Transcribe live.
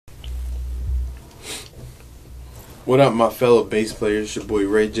What up, my fellow bass players? It's your boy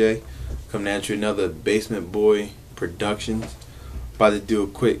Ray J. Coming at you another Basement Boy Productions. About to do a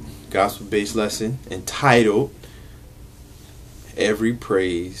quick gospel bass lesson entitled Every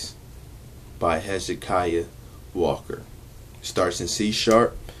Praise by Hezekiah Walker. Starts in C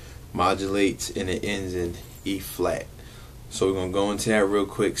sharp, modulates, and it ends in E flat. So we're gonna go into that real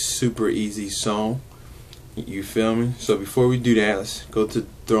quick. Super easy song. You feel me? So before we do that, let's go to the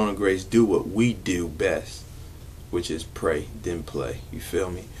throne of grace. Do what we do best, which is pray, then play. You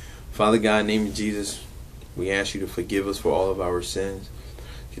feel me? Father God, in the name of Jesus, we ask you to forgive us for all of our sins.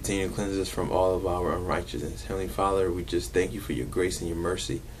 Continue to cleanse us from all of our unrighteousness. Heavenly Father, we just thank you for your grace and your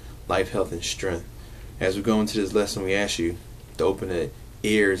mercy, life, health, and strength. As we go into this lesson, we ask you to open the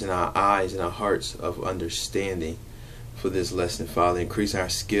ears and our eyes and our hearts of understanding for this lesson, Father. Increase our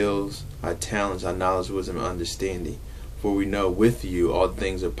skills, our talents, our knowledge, wisdom, and understanding. For we know with you all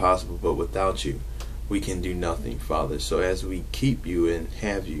things are possible, but without you we can do nothing, Father. So as we keep you and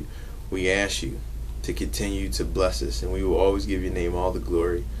have you, we ask you to continue to bless us, and we will always give your name all the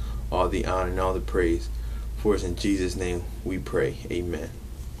glory, all the honor, and all the praise. For us in Jesus' name we pray. Amen.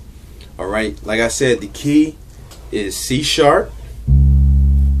 Alright, like I said, the key is C sharp.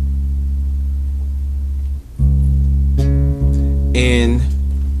 And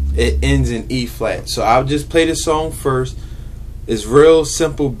it ends in E flat. So I'll just play the song first. It's real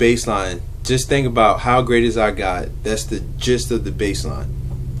simple bass line. Just think about how great is our God. That's the gist of the bass line.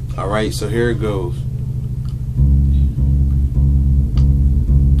 Alright, so here it goes.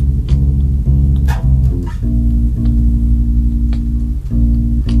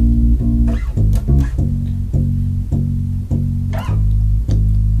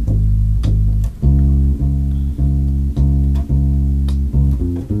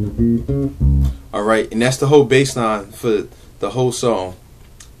 Alright, and that's the whole bass line for the whole song.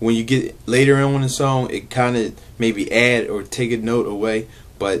 When you get later on in the song, it kind of maybe add or take a note away,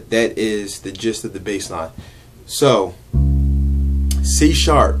 but that is the gist of the bass line. So C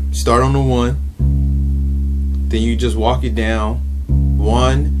sharp, start on the 1, then you just walk it down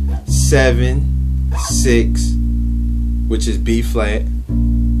 1, 7, 6, which is B flat,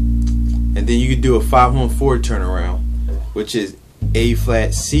 and then you could do a 5-1-4 turnaround, which is A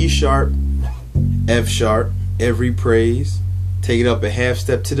flat, C sharp, F sharp, every praise, take it up a half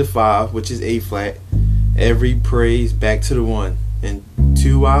step to the 5, which is A flat, every praise, back to the 1, and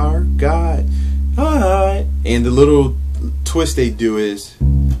to our God. Alright. And the little twist they do is,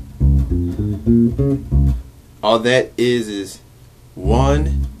 all that is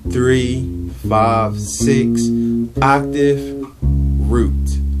 1, 3, 5, 6, octave,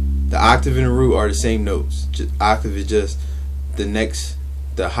 root. The octave and the root are the same notes. Octave is just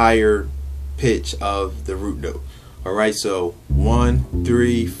the higher pitch of the root note. Alright, so 1,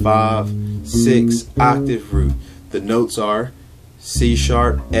 3, 5, 6, octave, root. The notes are C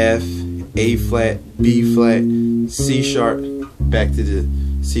sharp, F, A flat, B flat, C sharp, back to the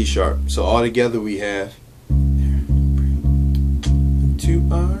C sharp. So all together we have to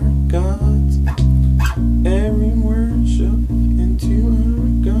our gods, every worship, and to our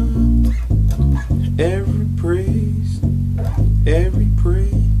God, every praise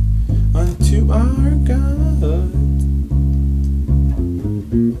unto our God.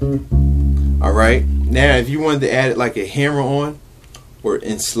 Alright, now if you wanted to add like a hammer on or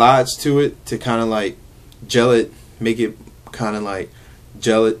in slides to it to kind of like gel it, make it kind of like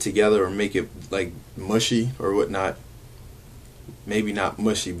gel it together, or make it like mushy or whatnot. Maybe not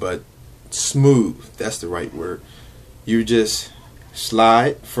mushy, but smooth, that's the right word. You just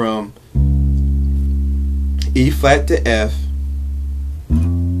slide from E flat to F,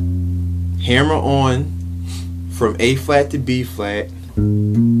 hammer on from A flat to B flat,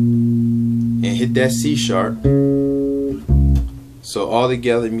 and hit that C sharp. So all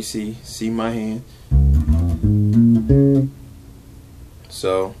together, let me see my hand.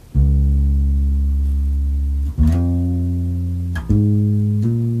 So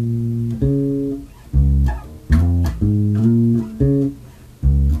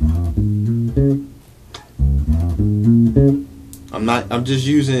I'm just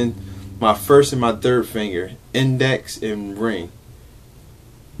using my first and my third finger, index and ring.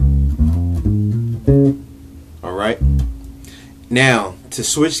 Alright, now to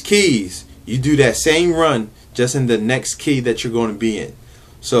switch keys, you do that same run just in the next key that you're going to be in.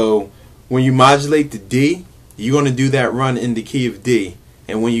 So when you modulate the D, you're going to do that run in the key of D,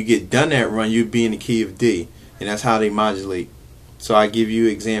 and when you get done that run, you'll be in the key of D, and that's how they modulate. So I give you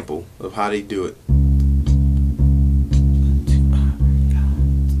an example of how they do it.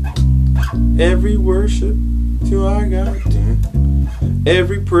 Every worship to our God,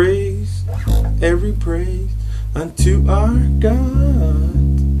 every praise unto our God.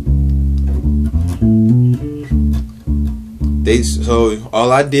 So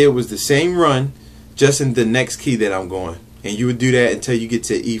all I did was the same run, just in the next key that I'm going. And you would do that until you get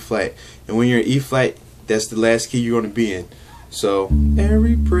to E flat. And when you're in E flat, that's the last key you're going to be in. So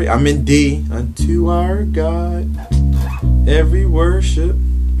every praise, I'm in D, unto our God. Every worship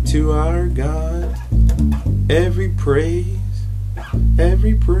to our God. Every praise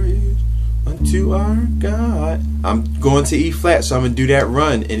unto our God. I'm going to E flat, so I'm going to do that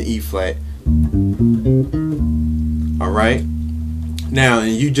run in E flat. Alright? Now,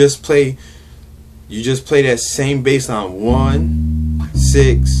 and you just play that same bass line. 1,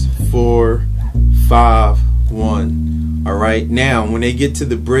 6, 4, 5, 1. Alright? Now, when they get to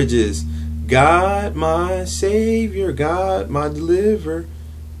the bridges, God my Savior, God my deliverer,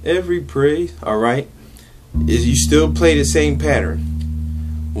 every praise. Alright? Is you still play the same pattern.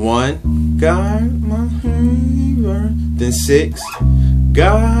 1, God my Savior. Then 6,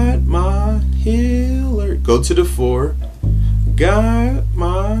 God my healer. Go to the 4, God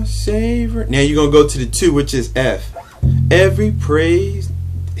my Savior. Now you're going to go to the 2, which is F. Every praise.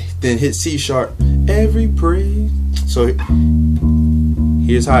 Then hit C sharp. Every praise. So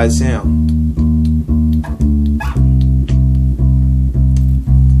here's how it sounds.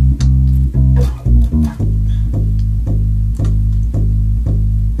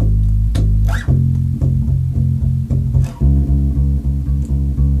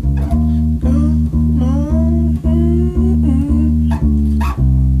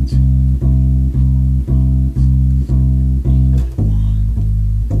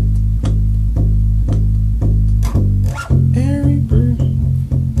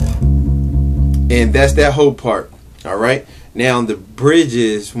 And that's that whole part. Alright? Now the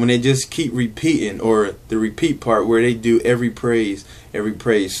bridges, when they just keep repeating, or the repeat part where they do every praise.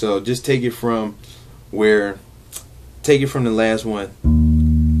 So just take it from the last one.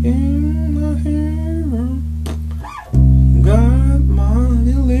 God my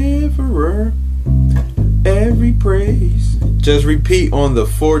deliverer, every praise. Just repeat on the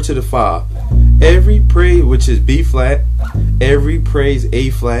 4 to the 5. Every praise, which is B flat. Every praise,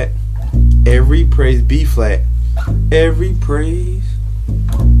 A flat. Every praise, B flat. Every praise.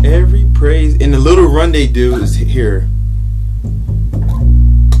 And the little run they do is here.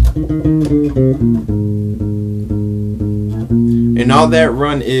 And all that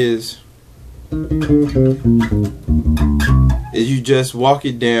run is you just walk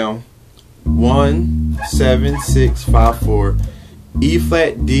it down. 1, 7, 6, 5, 4. E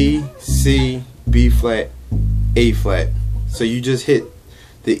flat, D, C, B flat, A flat. So you just hit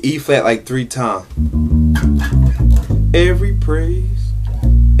the E flat like 3 times. Every praise.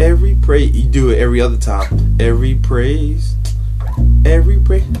 You do it every other time. Every praise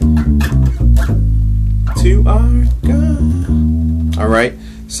to our God. Alright,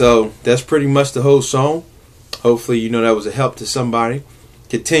 so that's pretty much the whole song. Hopefully you know that was a help to somebody.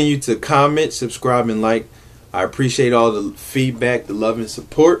 Continue to comment, subscribe, and like. I appreciate all the feedback, the love, and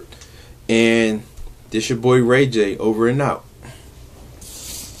support. And this your boy Ray J, over and out.